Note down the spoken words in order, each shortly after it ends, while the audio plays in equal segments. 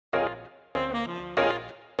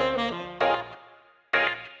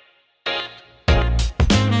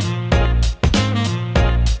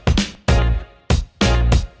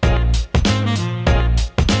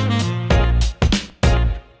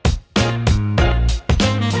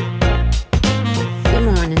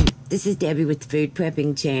this is Debbie with the Food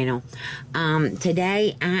Prepping channel.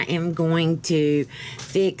 Today I am going to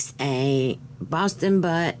fix a Boston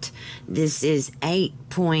butt. This is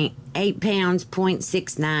 8.8 pounds,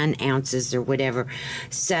 0.69 ounces or whatever.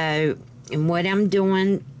 So, and what I'm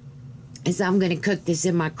doing is I'm going to cook this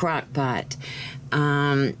in my crock pot.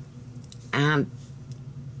 I've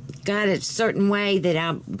got a certain way that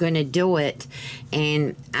I'm going to do it,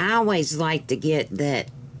 and I always like to get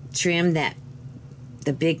trim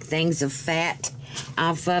the big things of fat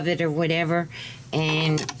off of it or whatever,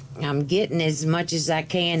 and I'm getting as much as I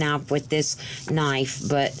can off with this knife,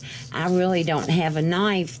 but I really don't have a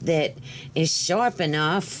knife that is sharp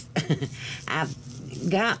enough. I've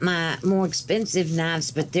got my more expensive knives,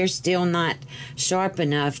 but they're still not sharp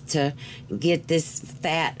enough to get this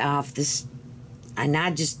fat off this, and I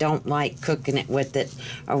just don't like cooking it with it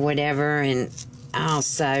or whatever. And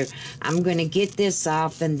also I'm going to get this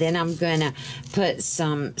off, and then I'm going to put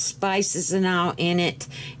some spices and all in it,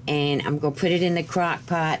 and I'm going to put it in the crock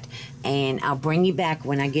pot, and I'll bring you back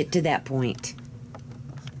when I get to that point.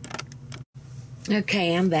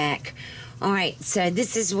 Okay, I'm back. Alright, so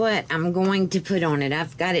this is what I'm going to put on it.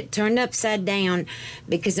 I've got it turned upside down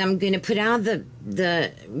because I'm going to put all the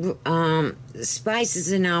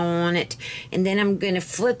spices and all on it, and then I'm going to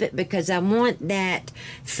flip it because I want that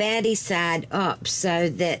fatty side up so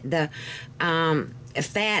that the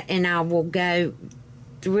fat and all will go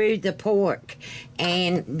through the pork.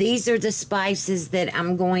 And these are the spices that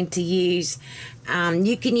I'm going to use.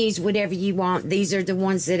 You can use whatever you want. These are the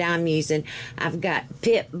ones that I'm using. I've got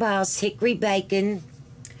Pit Boss Hickory Bacon.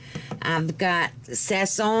 I've got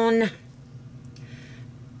Sazon.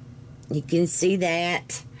 You can see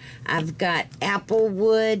that. I've got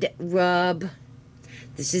Applewood Rub.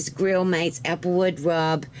 This is Grill Mates Applewood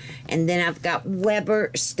Rub. And then I've got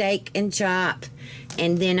Weber Steak and Chop.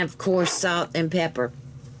 And then, of course, salt and pepper.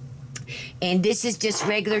 And this is just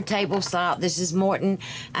regular table salt. This is Morton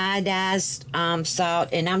iodized salt.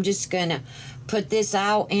 And I'm just going to put this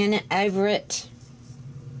all in it, over it.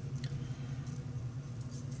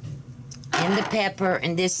 And the pepper.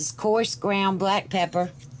 And this is coarse ground black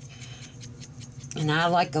pepper. And I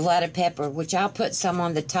like a lot of pepper, which I'll put some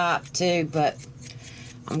on the top too. But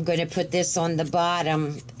I'm going to put this on the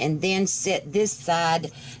bottom and then set this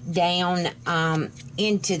side down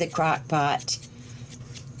into the crock pot.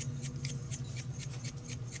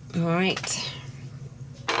 Alright,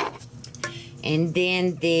 and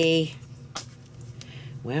then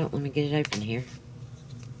well, let me get it open here.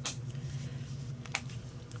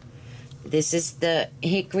 This is the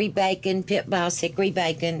hickory bacon, Pit Boss hickory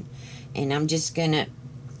bacon, and I'm just going to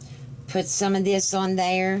put some of this on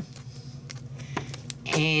there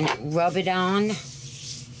and rub it on.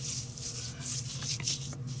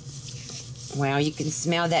 Wow, you can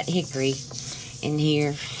smell that hickory in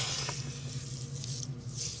here.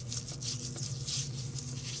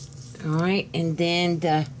 Alright, and then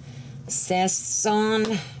the Sazon,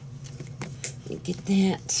 let me get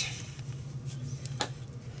that.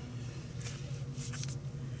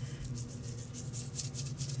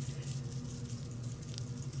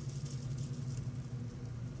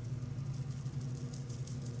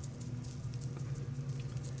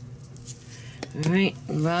 Alright,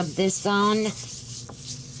 rub this on.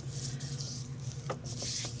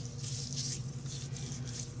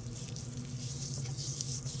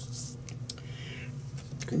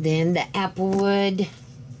 Then the Applewood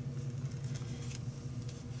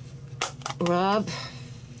rub.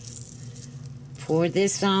 Pour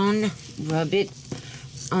this on. Rub it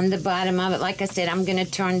on the bottom of it. Like I said, I'm going to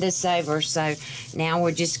turn this over. So now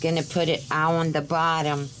we're just going to put it all on the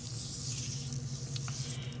bottom.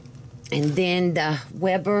 And then the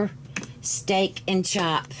Weber Steak and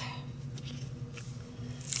Chop.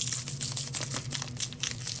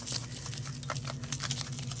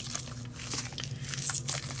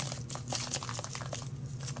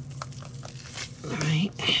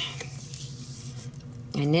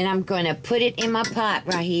 And then I'm going to put it in my pot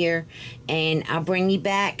right here, and I'll bring you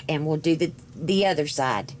back and we'll do the other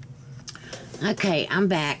side. Okay, I'm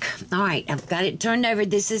back. Alright, I've got it turned over.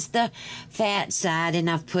 This is the fat side, and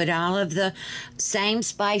I've put all of the same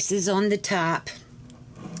spices on the top.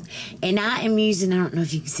 And I am using, I don't know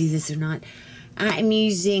if you can see this or not, I am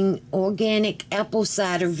using organic apple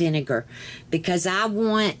cider vinegar because I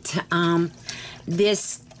want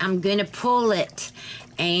this, I'm going to pull it,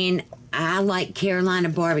 and I like Carolina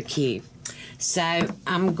barbecue. So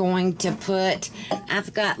I'm going to put,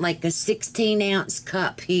 I've got like a 16-ounce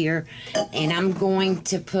cup here, and I'm going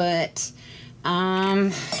to put,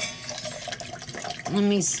 let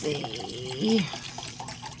me see,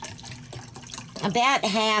 about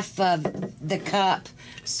half of the cup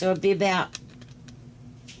So it'll be about,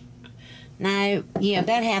 no, yeah,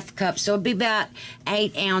 about half a cup. So it'll be about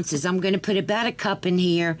 8 ounces. I'm going to put about a cup in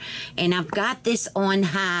here. And I've got this on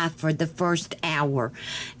high for the first hour.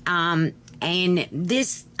 And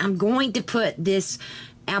this, I'm going to put this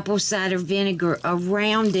apple cider vinegar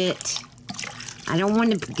around it. I don't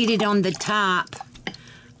want to get it on the top.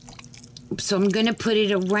 So I'm going to put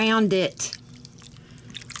it around it.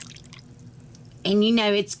 And you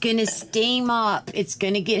know, it's going to steam up. It's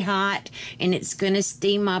going to get hot and it's going to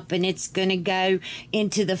steam up and it's going to go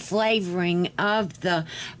into the flavoring of the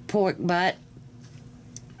pork butt.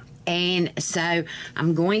 And so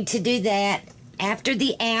I'm going to do that. After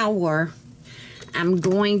the hour, I'm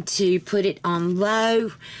going to put it on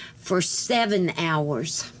low for 7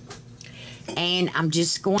 hours. And I'm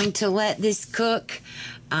just going to let this cook.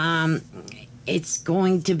 It's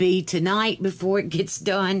going to be tonight before it gets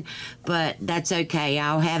done, but that's okay.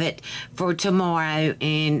 I'll have it for tomorrow,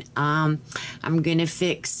 and I'm going to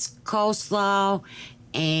fix coleslaw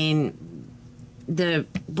and the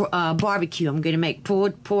barbecue. I'm going to make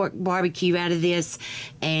pulled pork barbecue out of this,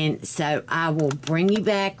 and so I will bring you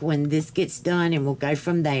back when this gets done, and we'll go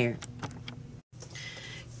from there.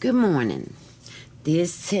 Good morning.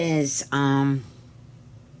 This has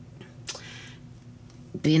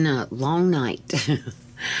been a long night.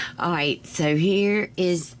 All right, so here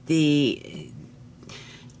is the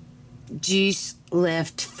juice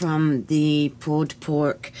left from the pulled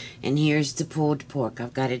pork, and here's the pulled pork.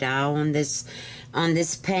 I've got it all on this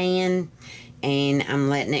pan, and I'm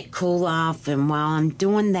letting it cool off. And while I'm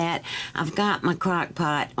doing that, I've got my crock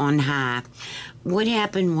pot on high. What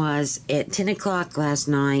happened was at 10 o'clock last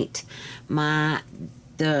night,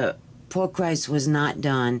 the pork roast was not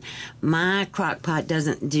done. My crock pot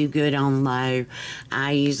doesn't do good on low.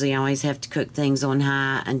 I usually always have to cook things on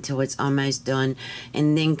high until it's almost done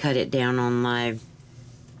and then cut it down on low.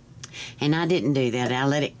 And I didn't do that. I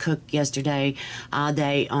let it cook yesterday all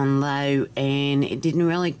day on low, and it didn't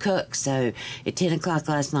really cook. So at 10 o'clock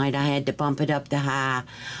last night, I had to bump it up to high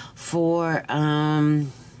for, I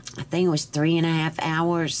think it was 3.5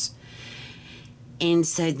 hours. And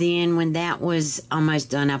so then when that was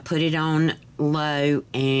almost done, I put it on low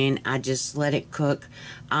and I just let it cook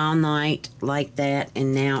all night like that.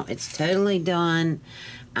 And now it's totally done.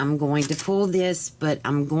 I'm going to pull this, but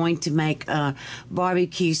I'm going to make a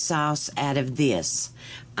barbecue sauce out of this.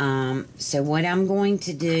 So what I'm going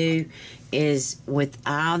to do is with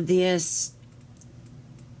all these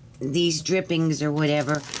drippings or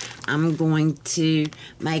whatever, I'm going to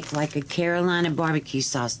make like a Carolina barbecue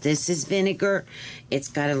sauce. This is vinegar. It's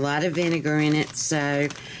got a lot of vinegar in it, so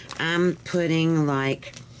I'm putting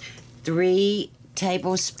like 3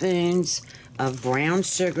 tablespoons of brown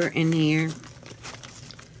sugar in here.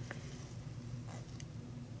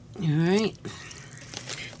 All right,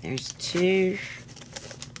 there's 2,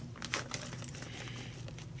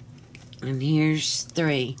 and here's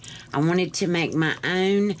 3. I wanted to make my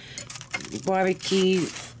own barbecue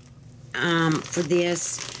for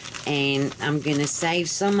this, and I'm going to save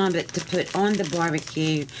some of it to put on the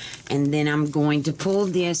barbecue, and then I'm going to pull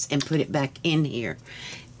this and put it back in here.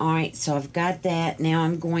 Alright, so I've got that. Now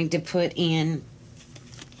I'm going to put in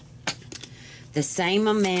the same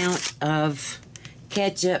amount of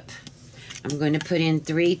ketchup. I'm going to put in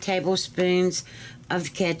 3 tablespoons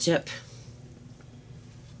of ketchup.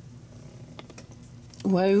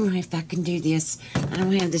 Whoa, if I can do this. I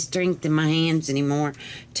don't have the strength in my hands anymore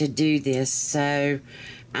to do this. So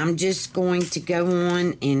I'm just going to go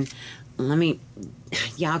on and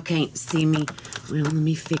y'all can't see me. Well, let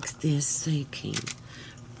me fix this so you can.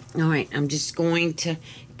 Alright, I'm just going to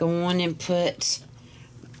go on and put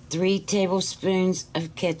 3 tablespoons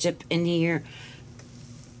of ketchup in here.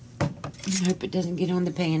 I hope it doesn't get on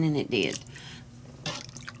the pan, and it did.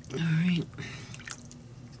 Alright.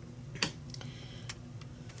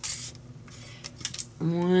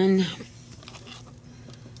 1,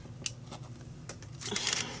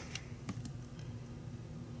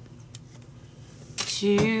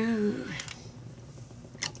 2,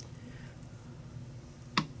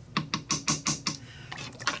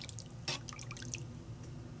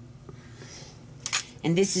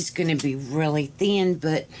 and this is going to be really thin,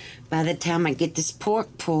 but by the time I get this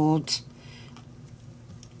pork pulled,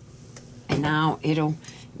 and now it'll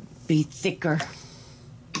be thicker.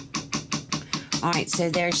 Alright, so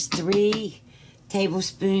there's 3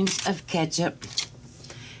 tablespoons of ketchup.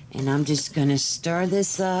 And I'm just going to stir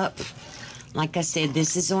this up. Like I said,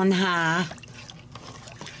 this is on high.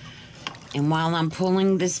 And while I'm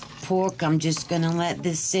pulling this pork, I'm just going to let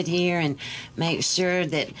this sit here and make sure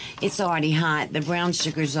that it's already hot. The brown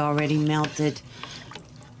sugar's already melted.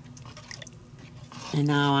 And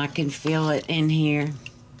now I can feel it in here.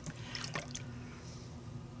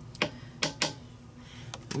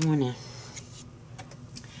 I'm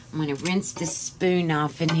gonna rinse the spoon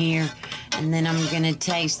off in here, and then I'm gonna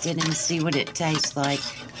taste it and see what it tastes like.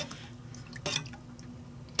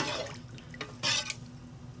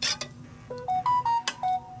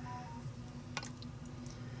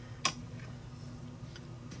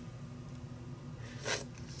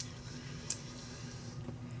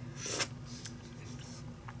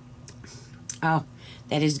 Oh,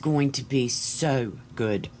 that is going to be so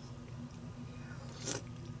good.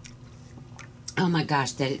 Oh my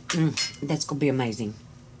gosh, that's going to be amazing.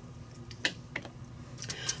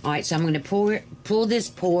 All right, so I'm going to pull this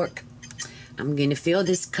pork. I'm going to fill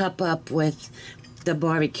this cup up with the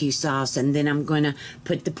barbecue sauce, and then I'm going to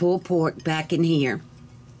put the pulled pork back in here.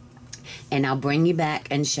 And I'll bring you back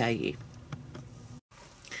and show you.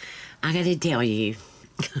 I got to tell you,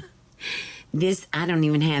 this, I don't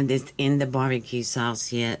even have this in the barbecue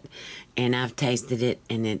sauce yet, and I've tasted it,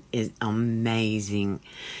 and it is amazing.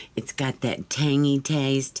 It's got that tangy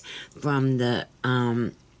taste from the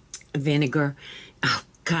vinegar. Oh,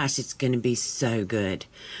 gosh, it's going to be so good.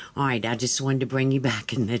 All right, I just wanted to bring you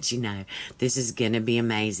back and let you know this is going to be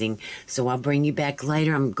amazing. So I'll bring you back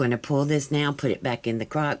later. I'm going to pull this now, put it back in the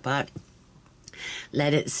crock pot.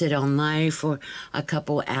 Let it sit on low for a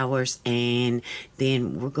couple hours, and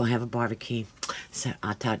then we're going to have a barbecue. So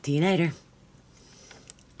I'll talk to you later.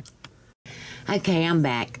 Okay, I'm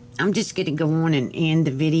back. I'm just going to go on and end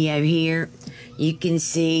the video here. You can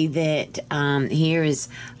see that here is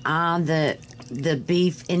all the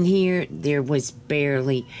beef in here. There was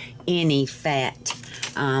barely any fat.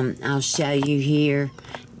 I'll show you here.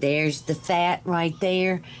 There's the fat right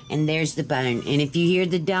there, and there's the bone. And if you hear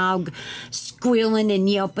the dog squealing and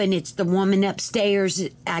yelping, it's the woman upstairs.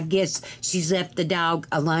 I guess she's left the dog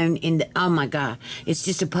alone in the... Oh, my God. It's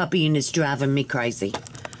just a puppy, and it's driving me crazy.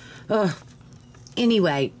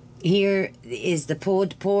 Anyway, here is the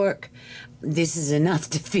pulled pork. This is enough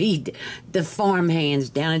to feed the farm hands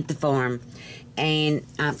down at the farm. And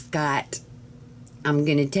I'm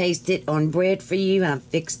going to taste it on bread for you. I've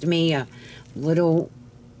fixed me a little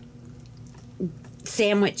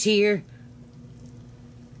sandwich here.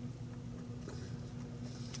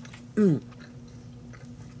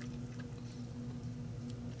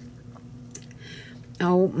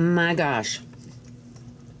 Oh my gosh.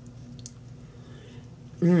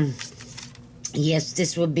 Yes,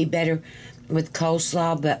 this would be better with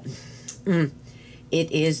coleslaw, but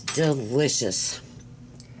it is delicious.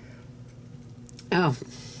 Oh,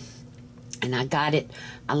 and I got it.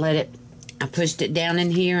 I pushed it down in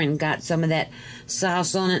here and got some of that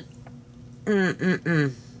sauce on it.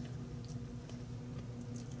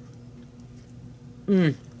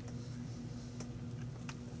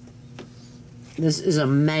 This is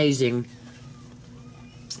amazing.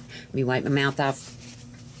 Let me wipe my mouth off.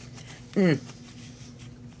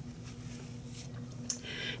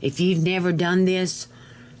 If you've never done this,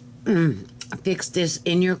 fix this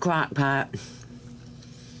in your crock pot.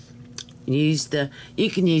 You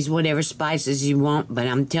can use whatever spices you want, but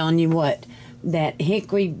I'm telling you what, that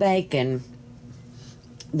hickory bacon,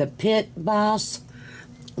 the Pit Boss,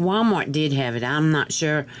 Walmart did have it. I'm not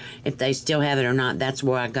sure if they still have it or not. That's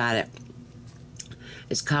where I got it.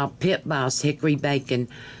 It's called Pit Boss Hickory Bacon.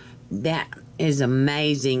 That is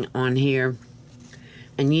amazing on here.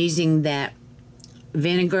 And using that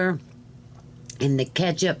vinegar and the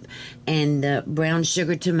ketchup and the brown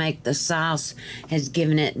sugar to make the sauce has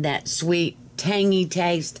given it that sweet, tangy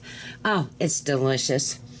taste. Oh, it's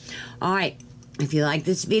delicious. All right, if you like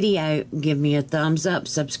this video, give me a thumbs up,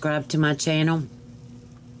 subscribe to my channel,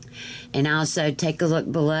 and also take a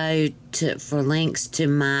look below for links to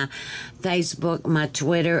my Facebook, my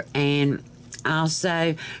Twitter, and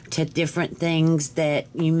also to different things that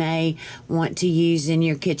you may want to use in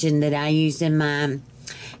your kitchen that I use in mine.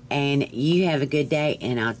 And you have a good day,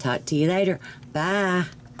 and I'll talk to you later. Bye.